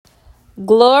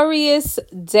Glorious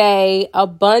day,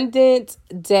 abundant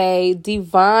day,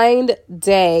 divine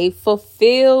day,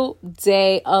 fulfilled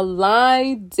day,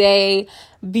 aligned day,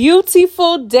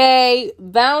 beautiful day,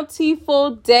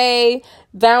 bountiful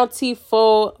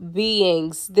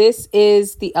beings. This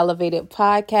is the Elevated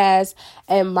Podcast,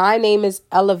 and my name is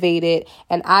Elevated,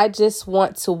 and I just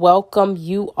want to welcome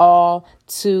you all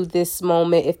to this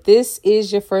moment. If this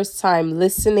is your first time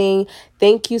listening,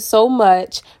 thank you so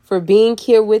much for being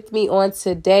here with me on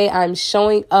today. I'm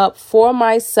showing up for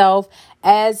myself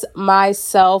as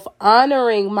myself,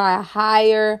 honoring my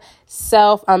higher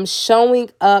self. I'm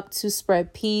showing up to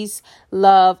spread peace,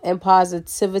 love, and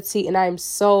positivity, and I'm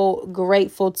so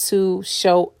grateful to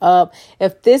show up.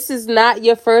 If this is not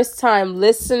your first time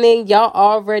listening, y'all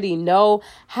already know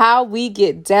how we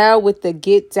get down with the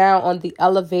Get Down on the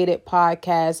Elevated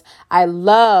Podcast. I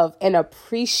love and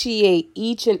appreciate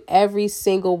each and every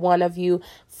single one of you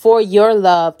for your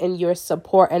love and your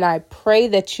support. And I pray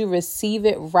that you receive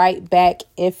it right back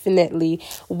infinitely.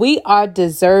 We are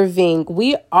deserving.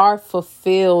 We are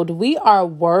fulfilled. We are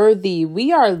worthy.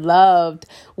 We are loved.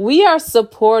 We are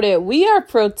supported. We are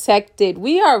protected.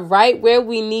 We are right where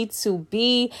we need to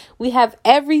be. We have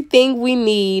everything we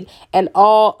need and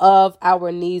all of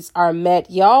our needs are met.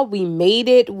 Y'all, we made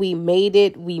it. We made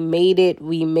it. We made it.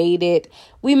 We made it.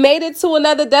 We made it to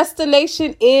another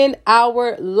destination in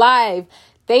our life.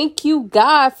 Thank you,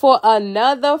 God, for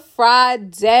another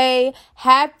Friday.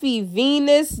 Happy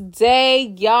Venus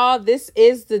Day, y'all. This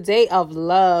is the day of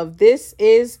love. This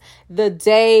is the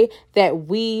day that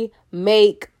we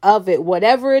make of it.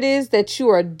 Whatever it is that you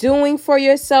are doing for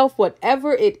yourself,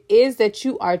 whatever it is that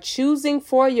you are choosing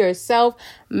for yourself,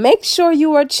 make sure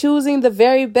you are choosing the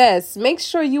very best. Make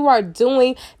sure you are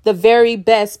doing the very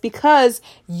best because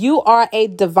you are a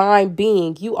divine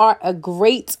being. You are a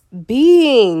great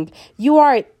being. You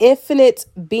are an infinite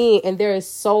being, and there is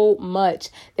so much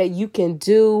that you can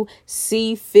do,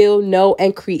 see, feel, know,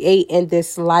 and create in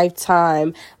this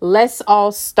lifetime. Let's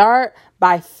all start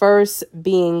by first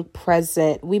being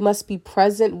present. We must be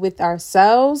present with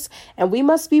ourselves, and we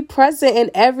must be present in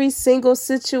every single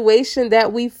situation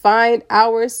that we find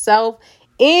ourselves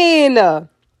in.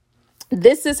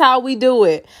 This is how we do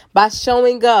it, by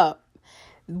showing up.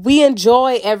 We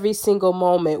enjoy every single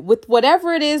moment with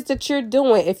whatever it is that you're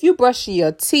doing. If you're brushing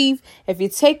your teeth, if you're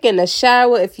taking a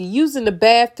shower, if you're using the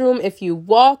bathroom, if you're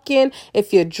walking,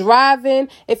 if you're driving,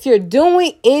 if you're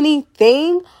doing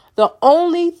anything, the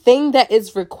only thing that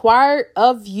is required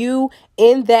of you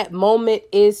in that moment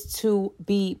is to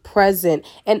be present.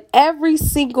 And every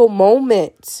single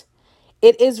moment,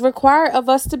 it is required of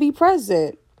us to be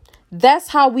present. That's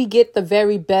how we get the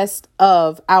very best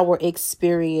of our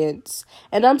experience.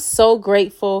 And I'm so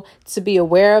grateful to be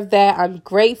aware of that. I'm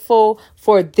grateful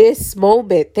for this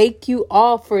moment. Thank you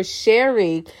all for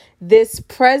sharing this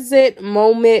present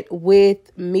moment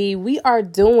with me. We are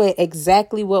doing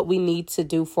exactly what we need to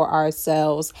do for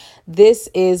ourselves. This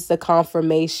is the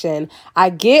confirmation.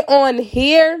 I get on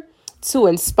here to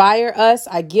inspire us.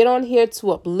 I get on here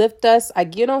to uplift us. I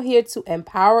get on here to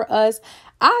empower us.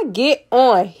 I get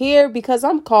on here because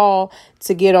I'm called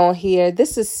to get on here.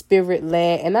 This is spirit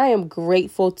led, and I am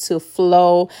grateful to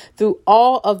flow through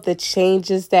all of the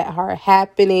changes that are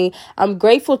happening. I'm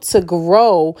grateful to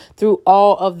grow through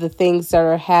all of the things that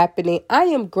are happening. I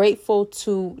am grateful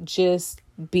to just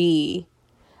be.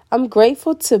 I'm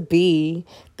grateful to be.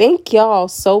 Thank y'all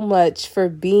so much for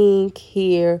being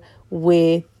here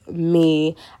with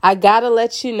me. I gotta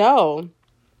let you know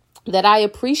that I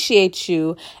appreciate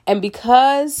you. And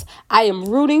because I am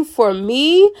rooting for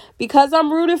me, because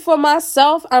I'm rooting for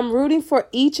myself, I'm rooting for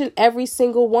each and every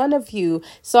single one of you.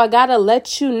 So I got to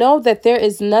let you know that there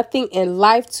is nothing in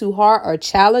life too hard or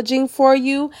challenging for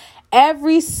you.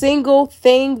 Every single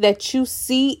thing that you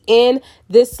see in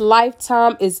this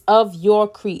lifetime is of your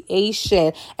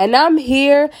creation. And I'm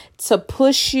here to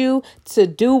push you to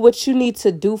do what you need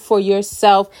to do for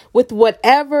yourself with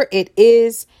whatever it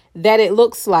is that it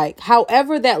looks like.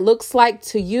 However that looks like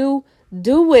to you,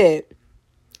 do it.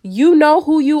 You know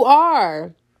who you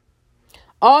are.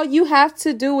 All you have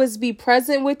to do is be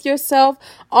present with yourself.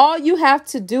 All you have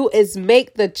to do is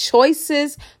make the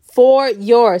choices for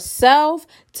yourself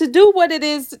to do what it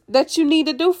is that you need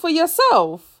to do for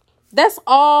yourself. That's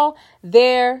all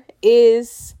there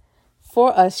is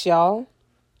for us, y'all.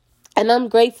 And I'm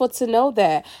grateful to know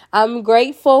that. I'm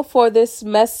grateful for this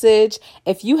message.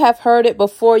 If you have heard it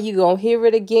before, you're going to hear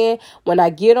it again. When I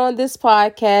get on this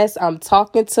podcast, I'm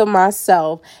talking to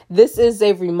myself. This is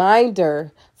a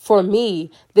reminder for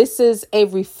me. This is a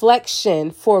reflection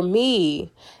for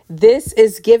me. This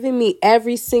is giving me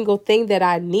every single thing that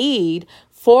I need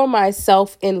for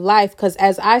myself in life. Because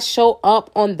as I show up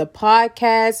on the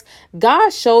podcast, God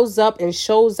shows up and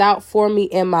shows out for me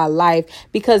in my life,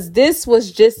 because this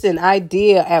was just an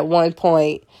idea at one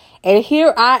point. And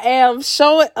here I am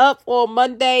showing up on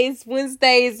Mondays,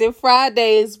 Wednesdays, and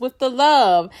Fridays with the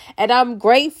love. And I'm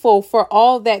grateful for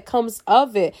all that comes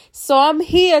of it. So I'm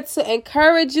here to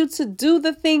encourage you to do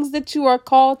the things that you are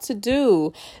called to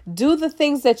do. Do the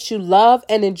things that you love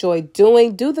and enjoy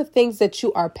doing. Do the things that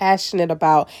you are passionate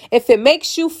about. If it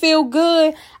makes you feel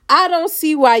good, I don't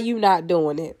see why you're not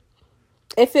doing it.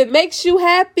 If it makes you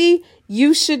happy,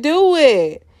 you should do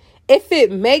it. If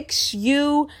it makes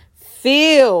you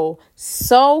feel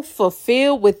so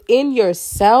fulfilled within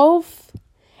yourself,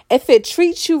 if it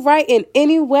treats you right in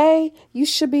any way, you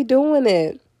should be doing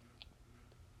it.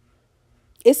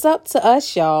 It's up to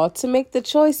us, y'all, to make the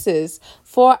choices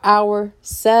for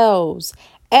ourselves.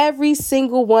 Every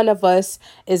single one of us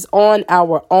is on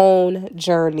our own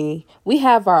journey. We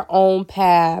have our own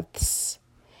paths,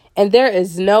 and there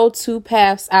is no two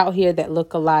paths out here that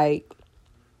look alike.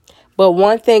 But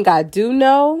one thing I do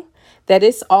know, that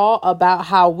it's all about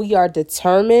how we are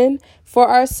determined for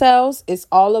ourselves. It's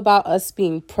all about us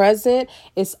being present.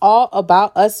 It's all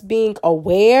about us being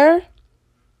aware.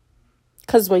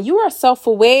 Because when you are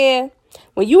self-aware,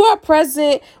 when you are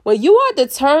present, when you are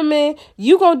determined,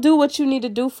 you're going to do what you need to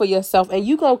do for yourself. And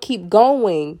you're going to keep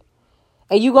going.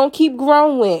 And you're going to keep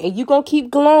growing. And you're going to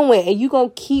keep glowing. And you're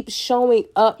going to keep showing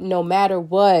up no matter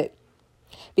what.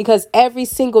 Because every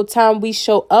single time we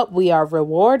show up, we are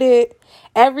rewarded.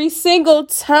 Every single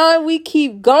time we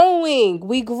keep going,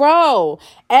 we grow.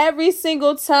 Every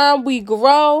single time we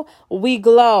grow, we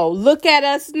glow. Look at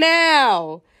us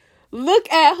now.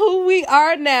 Look at who we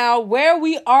are now, where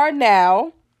we are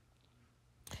now.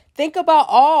 Think about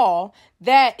all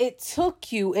that it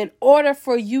took you in order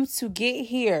for you to get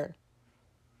here.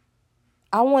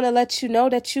 I want to let you know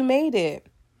that you made it.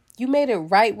 You made it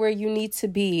right where you need to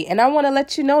be. And I want to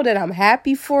let you know that I'm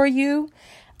happy for you.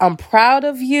 I'm proud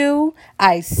of you.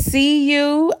 I see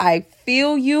you. I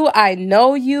feel you. I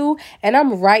know you. And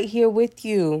I'm right here with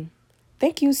you.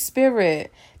 Thank you,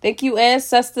 Spirit. Thank you,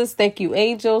 ancestors. Thank you,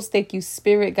 angels. Thank you,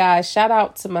 Spirit guys. Shout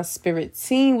out to my Spirit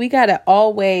team. We got to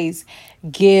always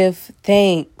give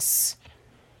thanks.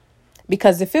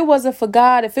 Because if it wasn't for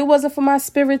God, if it wasn't for my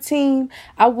Spirit team,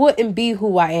 I wouldn't be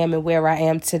who I am and where I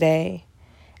am today.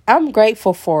 I'm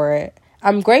grateful for it.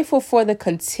 I'm grateful for the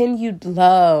continued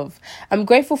love. I'm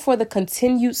grateful for the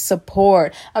continued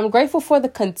support. I'm grateful for the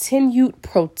continued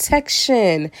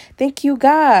protection. Thank you,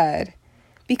 God,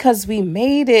 because we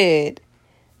made it.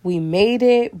 We made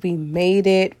it. We made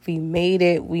it. We made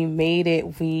it. We made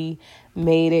it. We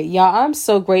made it. Y'all, I'm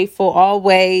so grateful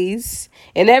always.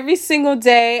 And every single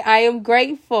day I am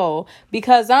grateful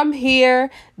because I'm here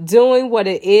doing what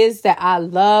it is that I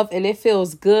love, and it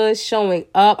feels good showing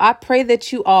up. I pray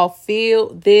that you all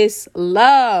feel this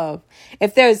love.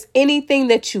 If there's anything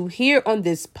that you hear on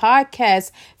this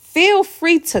podcast, feel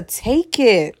free to take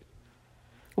it.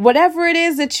 Whatever it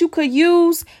is that you could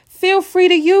use, feel free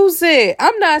to use it.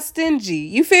 I'm not stingy.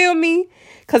 You feel me?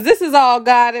 Because this is all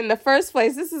God in the first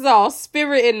place. This is all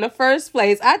Spirit in the first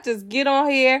place. I just get on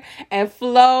here and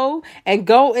flow and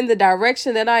go in the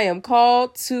direction that I am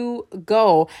called to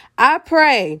go. I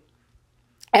pray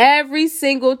every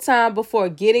single time before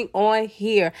getting on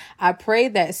here. I pray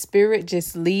that Spirit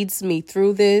just leads me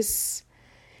through this.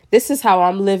 This is how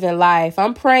I'm living life.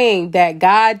 I'm praying that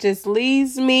God just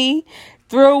leads me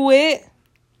through it,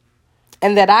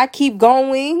 and that I keep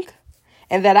going,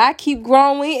 and that I keep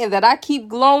growing, and that I keep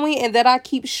glowing, and that I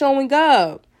keep showing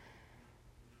up.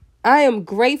 I am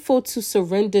grateful to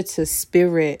surrender to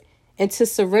Spirit and to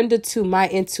surrender to my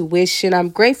intuition. I'm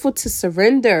grateful to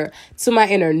surrender to my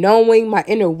inner knowing, my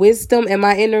inner wisdom, and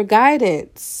my inner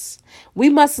guidance. We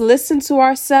must listen to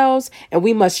ourselves, and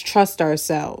we must trust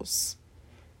ourselves.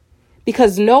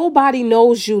 Because nobody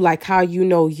knows you like how you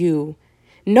know you.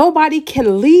 Nobody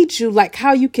can lead you like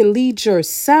how you can lead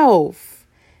yourself.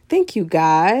 Thank you,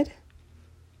 God.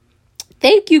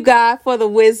 Thank you, God, for the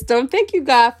wisdom. Thank you,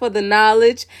 God, for the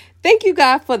knowledge. Thank you,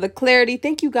 God, for the clarity.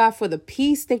 Thank you, God, for the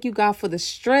peace. Thank you, God, for the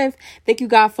strength. Thank you,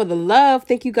 God, for the love.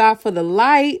 Thank you, God, for the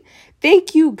light.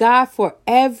 Thank you, God, for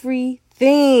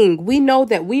everything. We know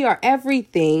that we are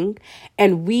everything,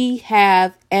 and we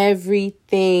have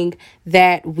everything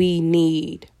that we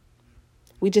need.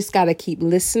 We just got to keep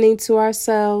listening to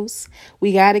ourselves.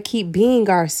 We got to keep being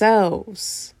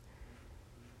ourselves.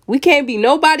 We can't be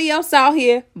nobody else out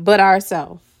here but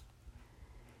ourselves.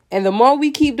 And the more we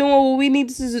keep doing what we need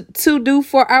to do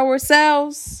for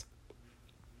ourselves,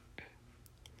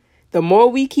 the more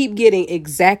we keep getting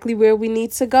exactly where we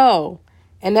need to go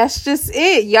And that's just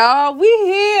it, y'all. We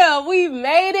here. We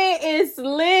made it. It's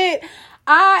lit.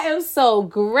 I am so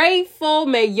grateful.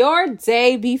 May your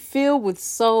day be filled with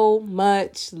so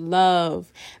much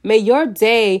love. May your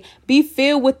day be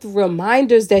filled with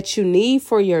reminders that you need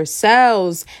for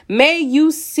yourselves. May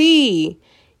you see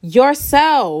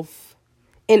yourself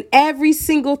in every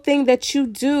single thing that you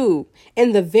do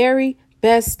in the very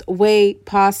best way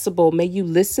possible. May you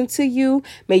listen to you.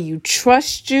 May you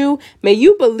trust you. May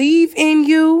you believe in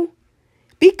you.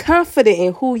 Be confident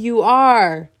in who you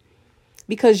are.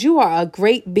 Because you are a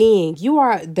great being. You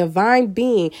are a divine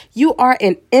being. You are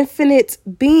an infinite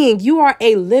being. You are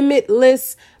a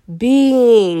limitless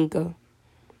being.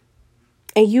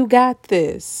 And you got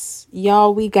this.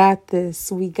 Y'all, we got this.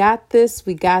 We got this.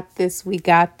 We got this. We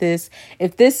got this.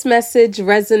 If this message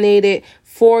resonated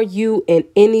for you in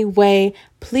any way,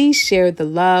 please share the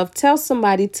love. Tell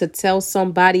somebody to tell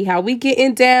somebody how we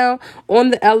getting down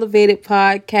on the Elevated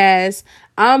Podcast.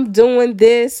 I'm doing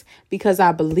this because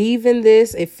I believe in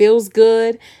this. It feels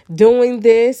good doing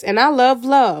this. And I love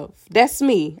love. That's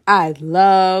me. I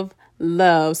love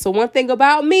love. So one thing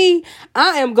about me,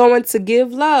 I am going to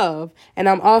give love. And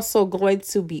I'm also going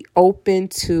to be open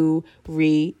to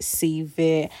receive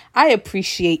it. I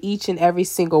appreciate each and every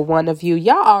single one of you.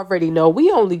 Y'all already know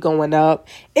we only going up.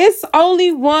 It's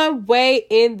only one way,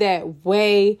 and that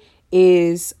way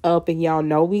is up. And y'all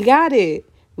know we got it.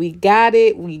 We got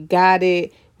it. We got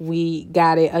it. We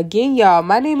got it. Again, y'all,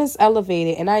 my name is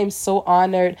Elevated, and I am so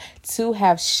honored to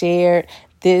have shared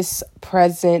this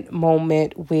present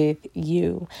moment with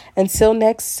you. Until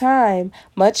next time,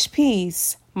 much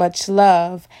peace, much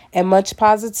love, and much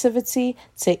positivity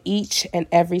to each and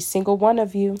every single one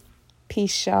of you.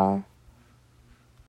 Peace, y'all.